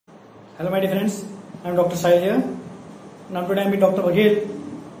Hello my dear friends, I am Dr. Sahil here. Now today I am with Dr. Baghel.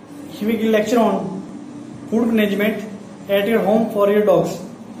 He will give lecture on food management at your home for your dogs.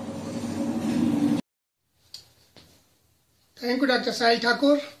 Thank you, Dr. Sahil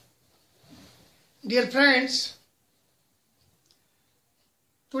Thakur. Dear friends,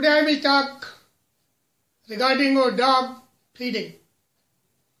 today I will talk regarding our dog feeding.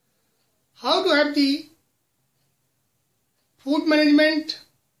 How to have the food management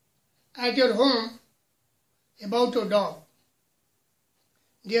at your home about your dog.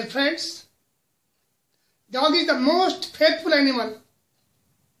 Dear friends, dog is the most faithful animal,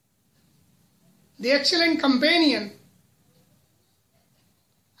 the excellent companion,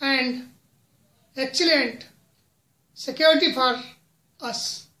 and excellent security for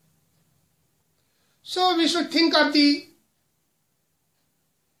us. So we should think of the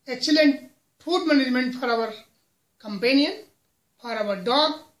excellent food management for our companion, for our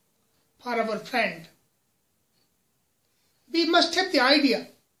dog, for our friend. We must have the idea.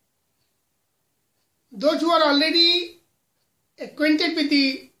 Those who are already acquainted with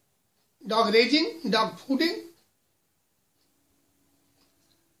the dog raising, dog fooding,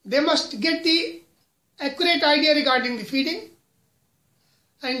 they must get the accurate idea regarding the feeding.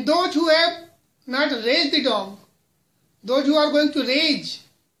 And those who have not raised the dog, those who are going to raise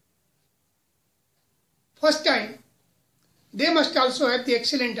first time, they must also have the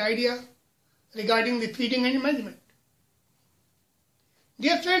excellent idea regarding the feeding and management.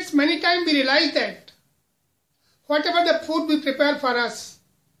 Dear friends, many times we realize that whatever the food we prepare for us,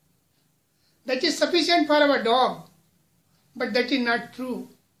 that is sufficient for our dog, but that is not true.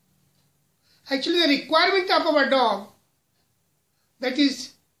 Actually, the requirement of our dog, that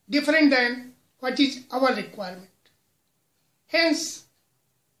is different than what is our requirement. Hence,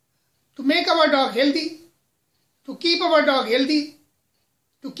 to make our dog healthy, to keep our dog healthy,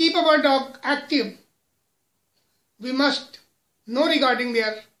 to keep our dog active, we must know regarding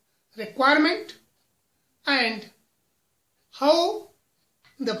their requirement and how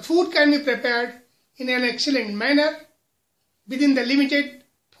the food can be prepared in an excellent manner within the limited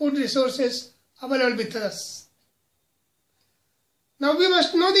food resources available with us. Now we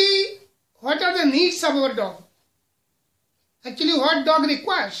must know what are the needs of our dog. Actually, what dog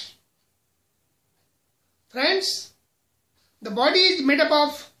requires. Friends, the body is made up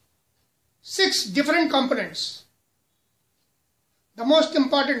of 6 different components. The most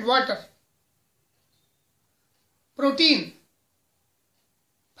important: water, protein,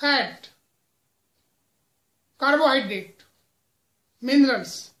 fat, carbohydrate,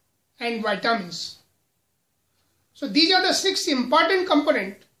 minerals, and vitamins. So these are the 6 important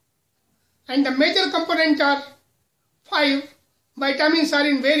components, and the major components are 5. Vitamins are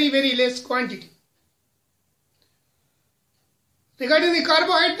in very, very less quantity. Regarding the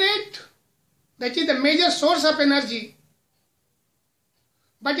carbohydrate, that is the major source of energy.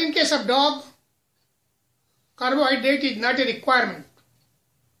 But in case of dog, carbohydrate is not a requirement.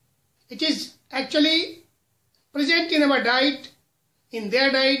 It is actually present in our diet, in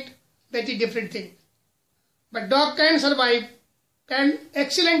their diet, that is different thing. But dog can survive, can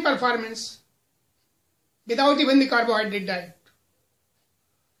excellent performance without even the carbohydrate diet.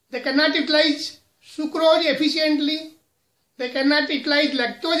 They cannot utilize sucrose efficiently. They cannot utilize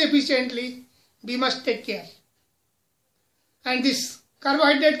lactose efficiently. We must take care. And this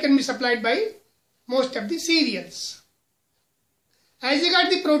carbohydrate can be supplied by most of the cereals. As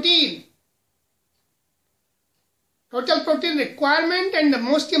regards the protein, total protein requirement, and the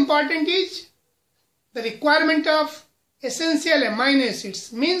most important is the requirement of essential amino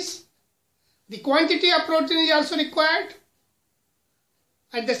acids. Means the quantity of protein is also required.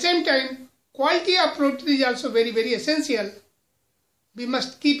 At the same time, quality of protein is also very, very essential. We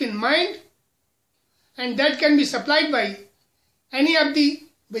must keep in mind, and that can be supplied by any of the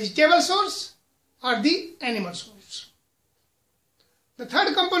vegetable source or the animal source. The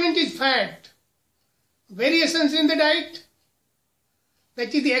third component is fat, very essential in the diet.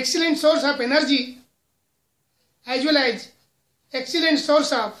 That is the excellent source of energy as well as excellent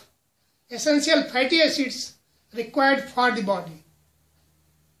source of essential fatty acids required for the body.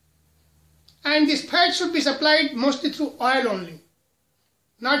 And this fat should be supplied mostly through oil only,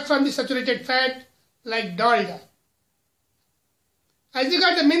 not from the saturated fat like dalda. As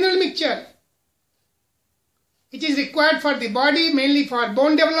regards the mineral mixture, it is required for the body, mainly for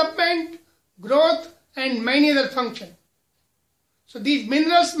bone development, growth, and many other functions. So these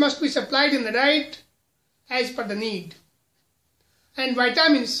minerals must be supplied in the diet as per the need. And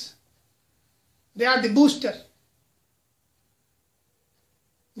vitamins, they are the booster.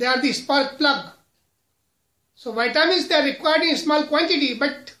 They are the spark plug. So vitamins, they are required in small quantity,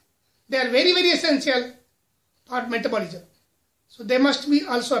 but They are very, very essential for metabolism. So they must be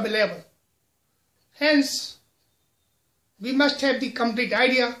also available. Hence, we must have the complete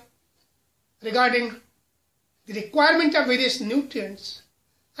idea regarding the requirement of various nutrients,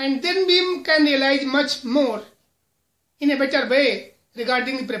 and then we can realize much more in a better way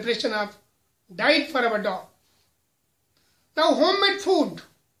regarding the preparation of diet for our dog. Now, homemade food.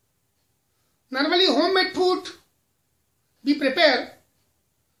 Normally, homemade food we prepare,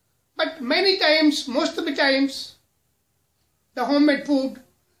 but many times, most of the times, the homemade food,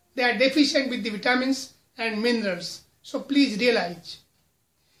 they are deficient with the vitamins and minerals. So please realize,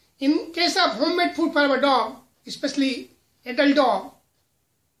 in case of homemade food for our dog, especially adult dog,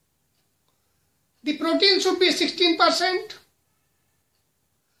 the protein should be 16%,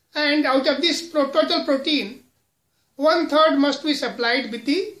 and out of this total protein, 1/3 must be supplied with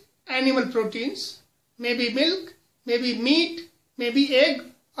the animal proteins, maybe milk, maybe meat, maybe egg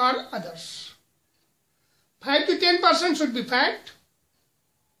or others. 5 to 10% should be fat,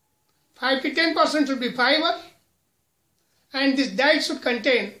 5 to 10% should be fiber, and this diet should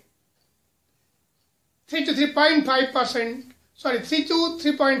contain 3 to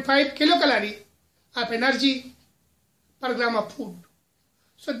 3.5 kilocalorie of energy per gram of food.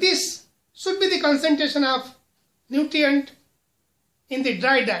 So this should be the concentration of nutrient in the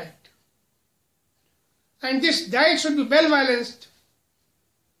dry diet. And this diet should be well balanced.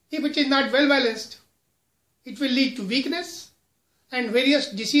 If it is not well balanced, it will lead to weakness and various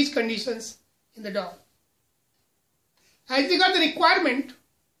disease conditions in the dog. As regards the requirement,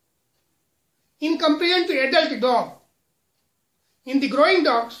 in comparison to adult dog, in the growing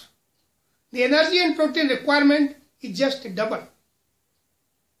dogs, the energy and protein requirement is just double.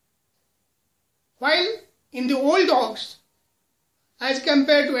 While in the old dogs, as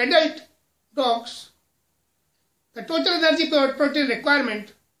compared to adult dogs, the total energy protein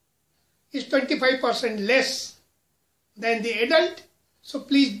requirement is 25% less than the adult. So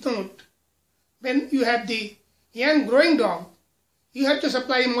please note, when you have the young growing dog, you have to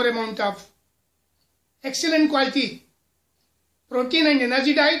supply more amount of excellent quality protein and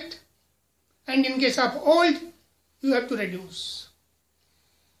energy diet, and in case of old, you have to reduce.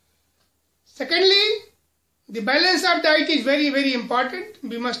 Secondly, the balance of diet is very, very important.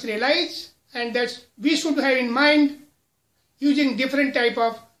 We must realize, and that we should have in mind using different type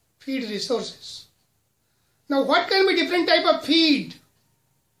of feed resources. Now, what can be different type of feed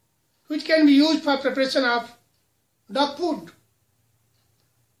which can be used for preparation of dog food?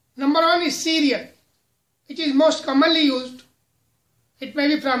 Number one is cereal. It is most commonly used. It may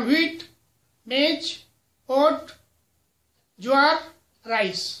be from wheat, maize, oat, jowar,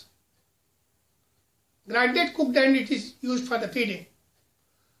 rice. Granted, cooked, and it is used for the feeding.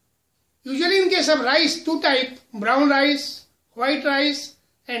 Usually in case of rice, two types, brown rice, white rice,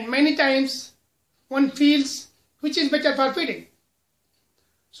 and many times one feels which is better for feeding.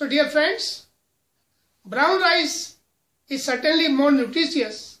 So dear friends, brown rice is certainly more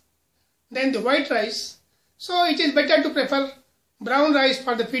nutritious than the white rice. So it is better to prefer brown rice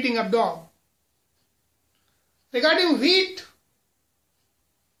for the feeding of dog. Regarding wheat,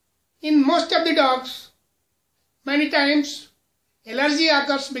 in most of the dogs, many times allergy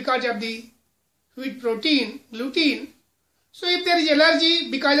occurs because of the wheat protein, gluten. So if there is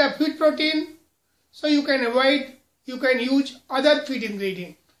allergy because of wheat protein, so you can avoid, you can use other feed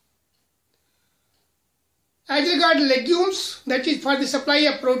ingredient. As regards legumes, that is for the supply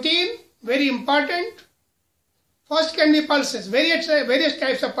of protein, very important. First can be pulses, various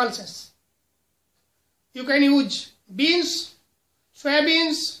types of pulses. You can use beans,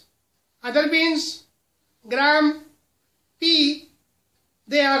 soybeans, other beans, gram, pea.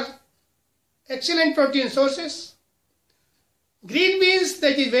 They are excellent protein sources. Green beans,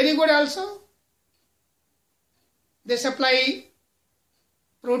 that is very good also. They supply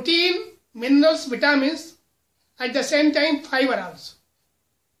protein, minerals, vitamins, at the same time fiber also.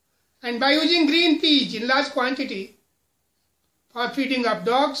 And by using green peas in large quantity for feeding of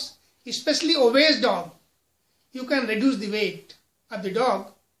dogs, especially obese dog, you can reduce the weight of the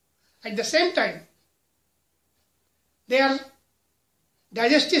dog. At the same time, their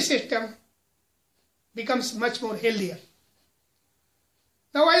digestive system becomes much more healthier.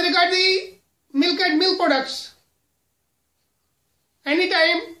 Now, as regards the milk and milk products,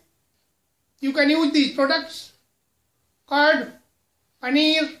 anytime you can use these products, curd,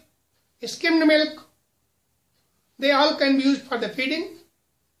 paneer, skimmed milk, they all can be used for the feeding.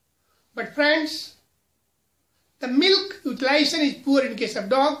 But friends, the milk utilization is poor in case of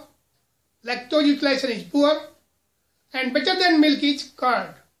dog, lactose utilization is poor, and better than milk is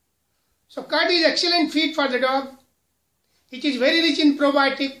curd. So curd is excellent feed for the dog. It is very rich in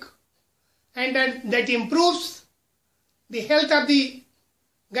probiotic, and that improves the health of the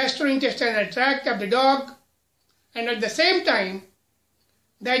gastrointestinal tract of the dog, and at the same time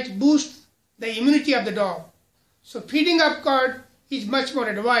that boosts the immunity of the dog. So feeding of curd is much more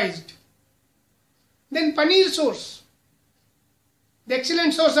advised. Then paneer source. The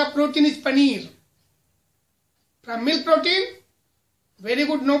excellent source of protein is paneer. From milk protein, very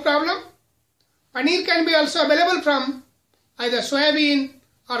good, no problem. Paneer can be also available from either soybean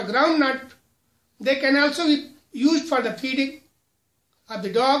or groundnut. They can also be used for the feeding of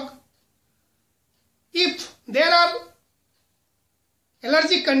the dog. If there are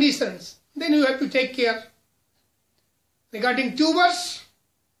allergic conditions, then you have to take care. Regarding tubers,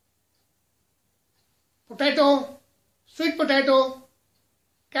 potato, sweet potato,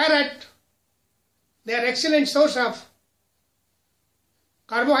 carrot, they are excellent source of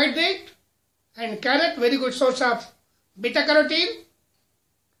carbohydrate, and carrot very good source of beta carotene.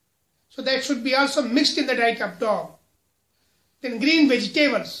 So that should be also mixed in the diet of dog. Then green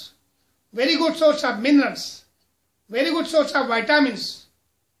vegetables, very good source of minerals, very good source of vitamins,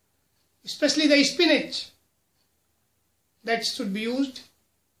 especially the spinach. That should be used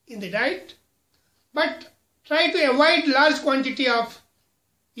in the diet. But try to avoid large quantity of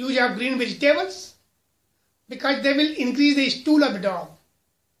use of green vegetables, because they will increase the stool of the dog,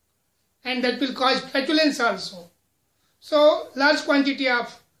 and that will cause flatulence also. So large quantity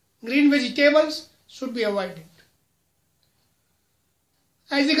of green vegetables should be avoided.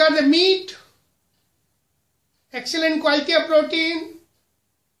 As regards the meat, excellent quality of protein,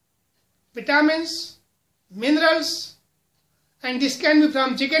 vitamins, minerals, and this can be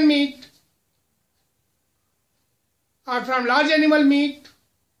from chicken meat or from large animal meat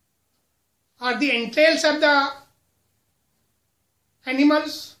or the entrails of the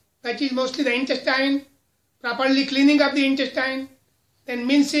animals, that is mostly the intestine, properly cleaning of the intestine, then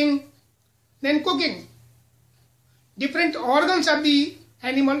mincing, then cooking. Different organs of the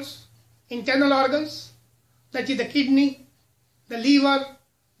animals, internal organs, that is the kidney, the liver,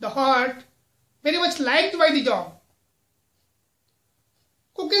 the heart, very much liked by the dog.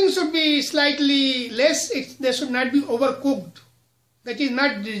 Cooking should be slightly less, they should not be overcooked. That is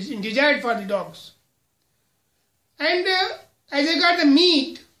not desired for the dogs. And as regards the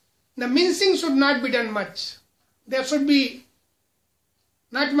meat, the mincing should not be done much. There should be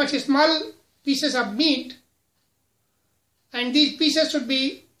not much small pieces of meat, and these pieces should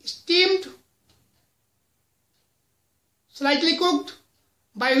be steamed, slightly cooked,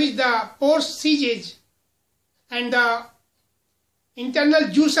 by which the pores seize and the internal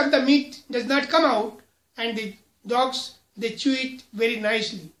juice of the meat does not come out, and the dogs, they chew it very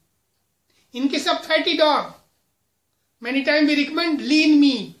nicely. In case of fatty dog, many times we recommend lean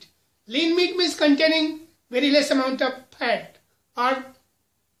meat. Lean meat means containing very less amount of fat, or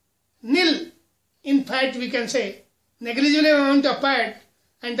nil in fat, we can say, negligible amount of fat,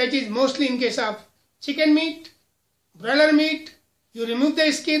 and that is mostly in case of chicken meat, broiler meat, you remove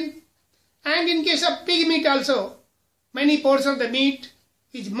the skin, and in case of pig meat also, many portions of the meat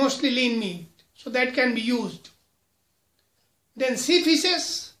is mostly lean meat, so that can be used. Then sea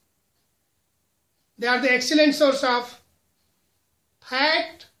fishes, they are the excellent source of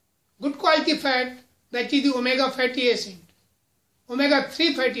fat, good quality fat, that is the omega fatty acid.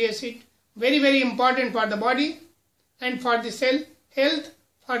 Omega-3 fatty acid, very very important for the body and for the cell health,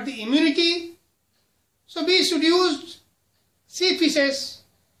 for the immunity. So we should use sea fishes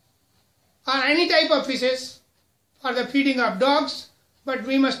or any type of fishes for the feeding of dogs, but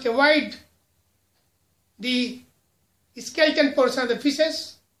we must avoid the skeleton portion of the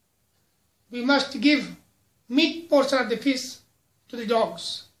fishes. We must give meat portion of the fish to the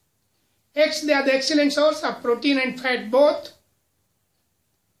dogs. Eggs, they are the excellent source of protein and fat both.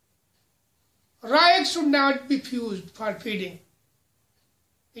 Raw eggs should not be used for feeding.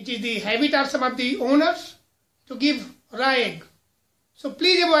 It is the habit of some of the owners to give raw egg. So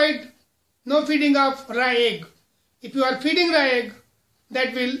please avoid no feeding of raw egg. If you are feeding raw egg,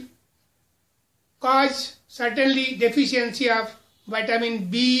 that will cause certainly deficiency of vitamin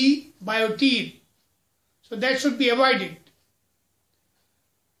B biotin. So that should be avoided.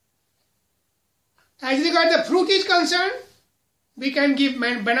 As regards the fruit is concerned, we can give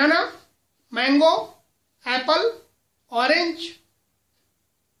banana, mango, apple, orange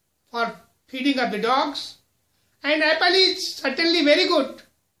for feeding of the dogs. And apple is certainly very good.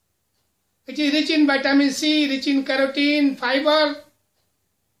 It is rich in vitamin C, rich in carotene, fiber.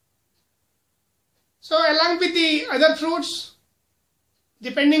 So along with the other fruits,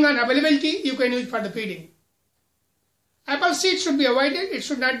 depending on availability, you can use for the feeding. Apple seed should be avoided. It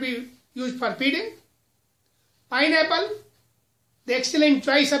should not be used for feeding. Pineapple, the excellent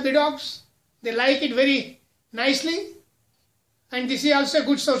choice of the dogs. They like it very nicely, and this is also a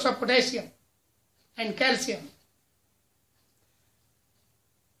good source of potassium and calcium.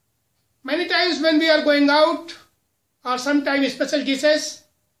 Many times when we are going out, or sometimes special dishes,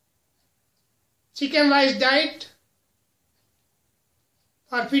 chicken rice diet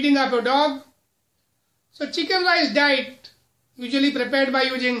for feeding up a dog. So chicken rice diet usually prepared by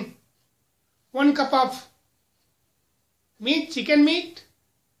using 1 cup of meat, chicken meat,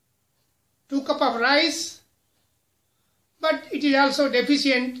 2 cup of rice, but it is also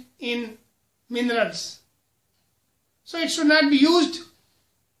deficient in minerals. So it should not be used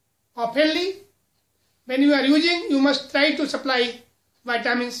oftenly. When you are using, you must try to supply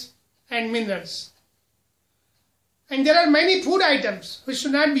vitamins and minerals. And there are many food items which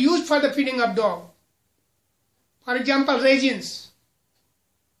should not be used for the feeding of dog. For example, raisins,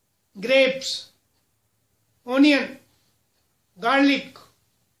 grapes, onion, garlic,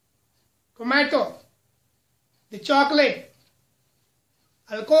 tomato, the chocolate,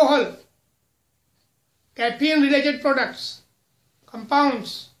 alcohol, caffeine related products,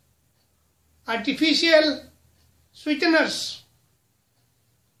 compounds, artificial sweeteners,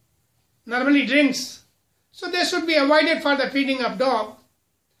 normally drinks. So they should be avoided for the feeding of dog.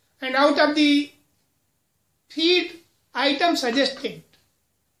 And out of the feed items suggested,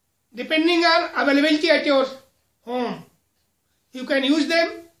 depending on availability at your home, you can use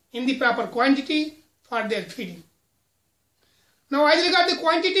them in the proper quantity for their feeding. Now, as regards the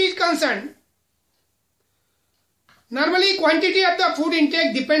quantity is concerned, normally quantity of the food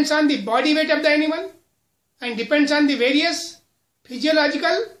intake depends on the body weight of the animal and depends on the various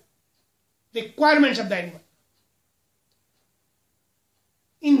physiological requirements of the animal.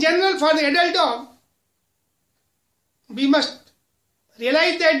 In general, for the adult dog, we must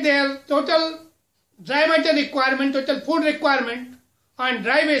realize that their total dry matter requirement, total food requirement on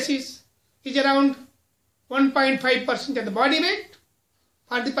dry basis is around 1.5% of the body weight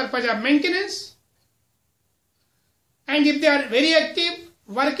for the purpose of maintenance. And if they are very active,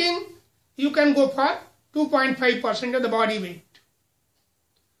 working, you can go for 2.5% of the body weight.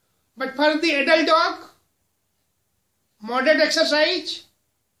 But for the adult dog, moderate exercise,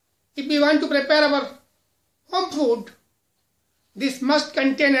 if we want to prepare our home food, this must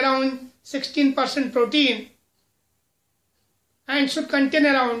contain around 16% protein and should contain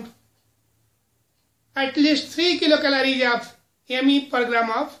around at least 3 kilocalories of ME per gram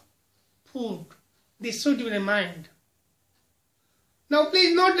of food. This should be in mind. Now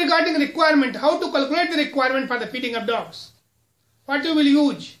please note regarding requirement, how to calculate the requirement for the feeding of dogs. What you will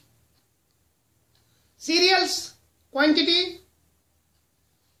use? Cereals quantity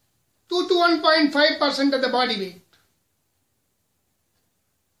 2 to 1.5% of the body weight.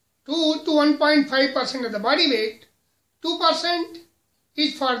 2 to 1.5% of the body weight. 2%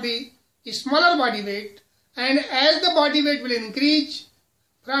 is for the smaller body weight, and as the body weight will increase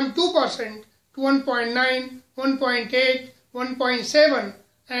from 2% to 1.9, 1.8, 1.7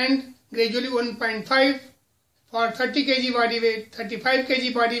 and gradually 1.5 for 30 kg body weight, 35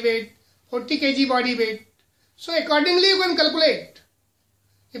 kg body weight, 40 kg body weight. So accordingly you can calculate.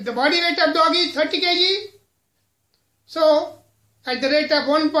 If the body weight of dog is 30 kg, so at the rate of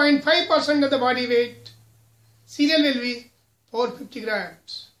 1.5% of the body weight, cereal will be 450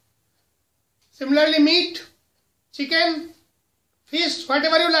 grams. Similarly, meat, chicken, fish,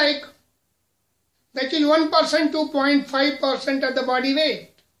 whatever you like, that is 1% to 0.5% of the body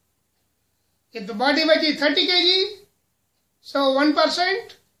weight. If the body weight is 30 kg, so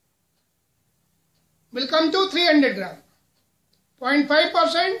 1% will come to 300 gram.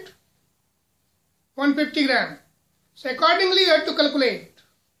 0.5%, 150 gram. So accordingly you have to calculate.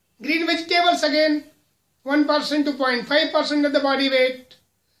 Green vegetables again, 1% to 0.5% of the body weight,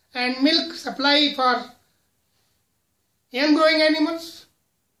 and milk supply for young growing animals,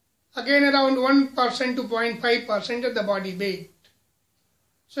 again around 1% to 0.5% of the body weight.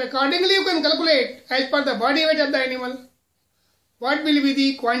 So accordingly you can calculate as per the body weight of the animal what will be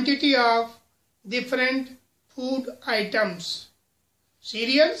the quantity of different food items.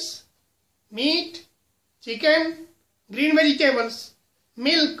 Cereals, meat, chicken, green vegetables,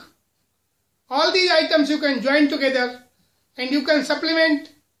 milk, all these items you can join together and you can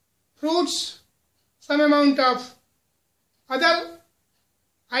supplement fruits, some amount of other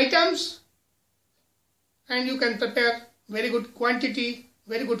items, and you can prepare very good quantity,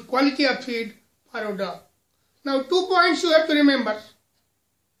 very good quality of feed for your dog. Now 2 points you have to remember.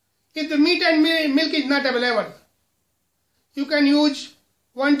 If the meat and milk is not available, you can use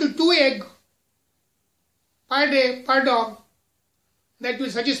 1 to 2 eggs per day per dog. That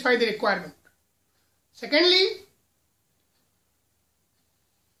will satisfy the requirement. Secondly,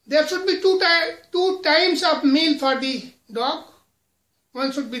 There should be two times of meal for the dog.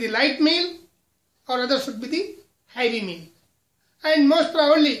 One should be the light meal or other should be the heavy meal. And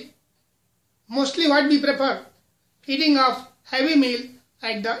mostly what we prefer, feeding of heavy meal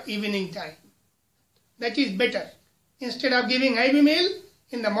at the evening time. That is better instead of giving heavy meal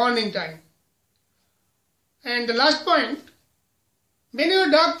in the morning time. And the last point, when your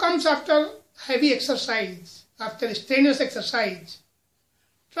dog comes after heavy exercise, after strenuous exercise,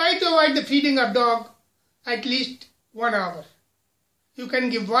 try to avoid the feeding of dog at least 1 hour. You can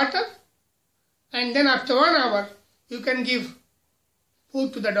give water and then after 1 hour you can give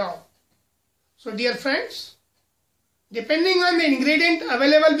food to the dog. So dear friends, depending on the ingredient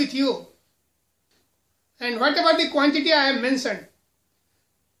available with you and whatever the quantity I have mentioned,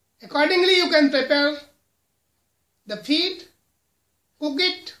 accordingly you can prepare the feed, cook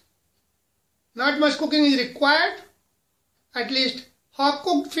it. Not much cooking is required, at least half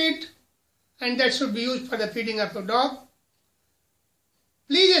cooked feed, and that should be used for the feeding of your dog.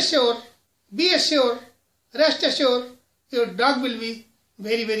 Please assure, be assured, rest assured, your dog will be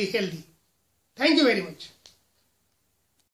very, very healthy. Thank you very much.